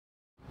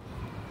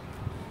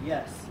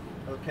Yes.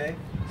 Okay.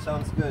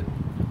 Sounds good.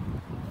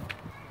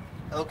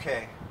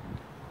 Okay.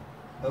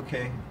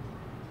 Okay.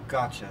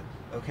 Gotcha.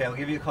 Okay, I'll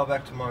give you a call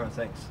back tomorrow.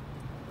 Thanks.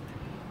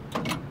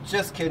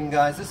 Just kidding,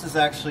 guys. This is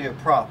actually a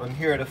prop. I'm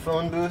here at a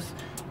phone booth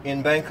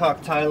in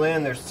Bangkok,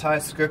 Thailand. There's Thai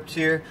script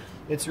here.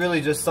 It's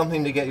really just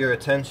something to get your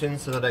attention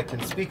so that I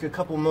can speak a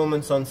couple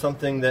moments on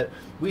something that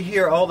we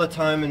hear all the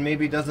time and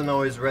maybe doesn't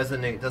always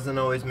resonate, doesn't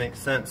always make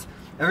sense.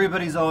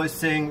 Everybody's always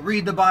saying,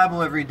 read the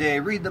Bible every day,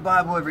 read the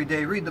Bible every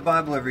day, read the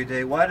Bible every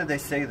day. Why do they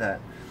say that?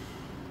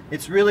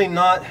 It's really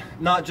not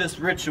just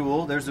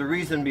ritual. There's a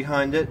reason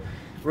behind it.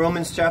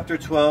 Romans chapter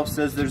 12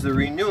 says there's a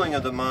renewing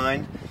of the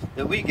mind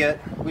that we get,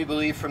 we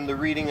believe, from the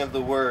reading of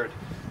the Word.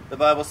 The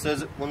Bible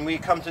says when we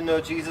come to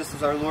know Jesus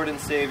as our Lord and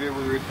Savior,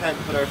 we repent,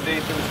 put our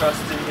faith and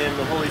trust in Him,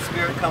 the Holy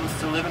Spirit comes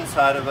to live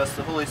inside of us.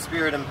 The Holy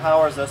Spirit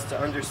empowers us to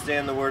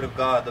understand the Word of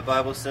God. The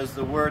Bible says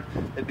the Word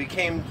that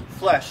became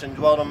flesh and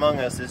dwelt among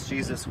us is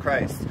Jesus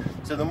Christ.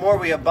 So the more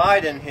we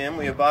abide in Him,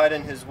 we abide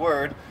in His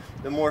Word,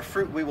 the more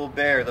fruit we will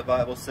bear, the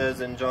Bible says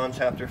in John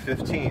chapter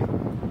 15.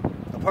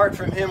 Apart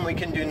from Him we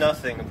can do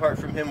nothing. Apart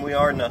from Him we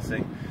are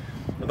nothing.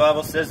 The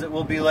Bible says that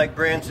we'll be like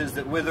branches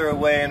that wither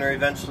away and are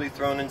eventually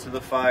thrown into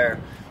the fire.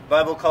 The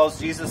Bible calls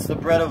Jesus the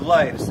bread of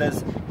life. It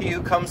says, he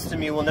who comes to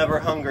me will never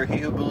hunger. He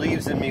who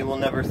believes in me will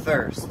never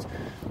thirst.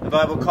 The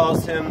Bible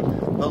calls Him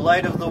the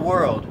light of the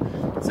world.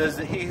 It says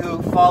that he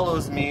who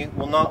follows me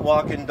will not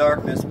walk in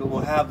darkness but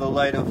will have the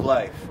light of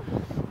life.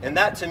 And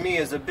that to me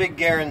is a big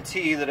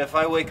guarantee that if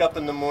I wake up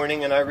in the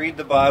morning and I read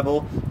the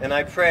Bible and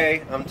I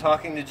pray, I'm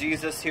talking to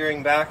Jesus,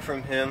 hearing back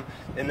from Him,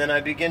 and then I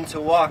begin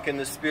to walk in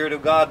the Spirit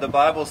of God, the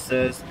Bible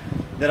says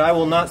that I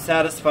will not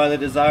satisfy the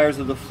desires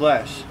of the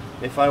flesh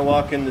if I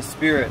walk in the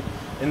Spirit.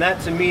 And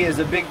that to me is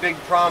a big, big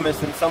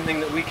promise and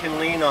something that we can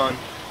lean on.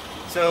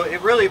 So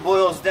it really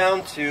boils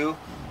down to,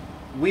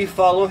 we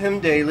follow Him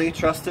daily,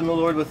 trust in the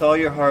Lord with all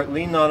your heart,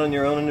 lean not on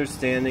your own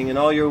understanding, in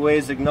all your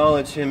ways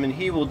acknowledge Him and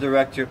He will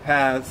direct your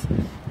paths.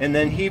 And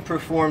then He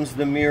performs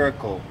the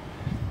miracle,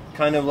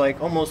 kind of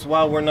like almost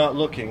while we're not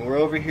looking. We're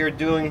over here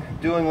doing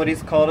what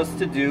He's called us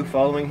to do,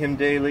 following Him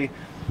daily,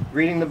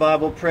 reading the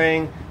Bible,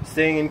 praying,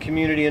 staying in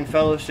community and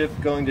fellowship,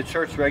 going to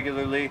church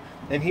regularly,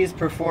 and He's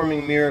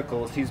performing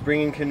miracles. He's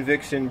bringing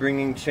conviction,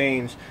 bringing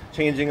change,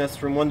 changing us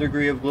from one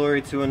degree of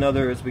glory to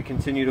another as we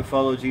continue to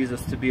follow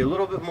Jesus, to be a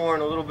little bit more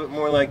and a little bit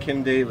more like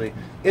Him daily.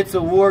 It's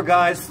a war,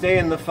 guys. Stay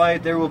in the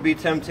fight. There will be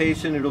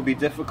temptation. It'll be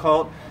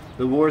difficult.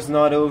 The war's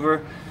not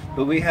over.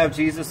 But we have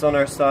Jesus on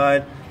our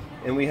side,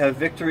 and we have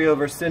victory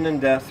over sin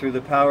and death through the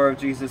power of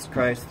Jesus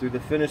Christ, through the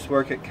finished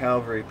work at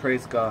Calvary.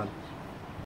 Praise God.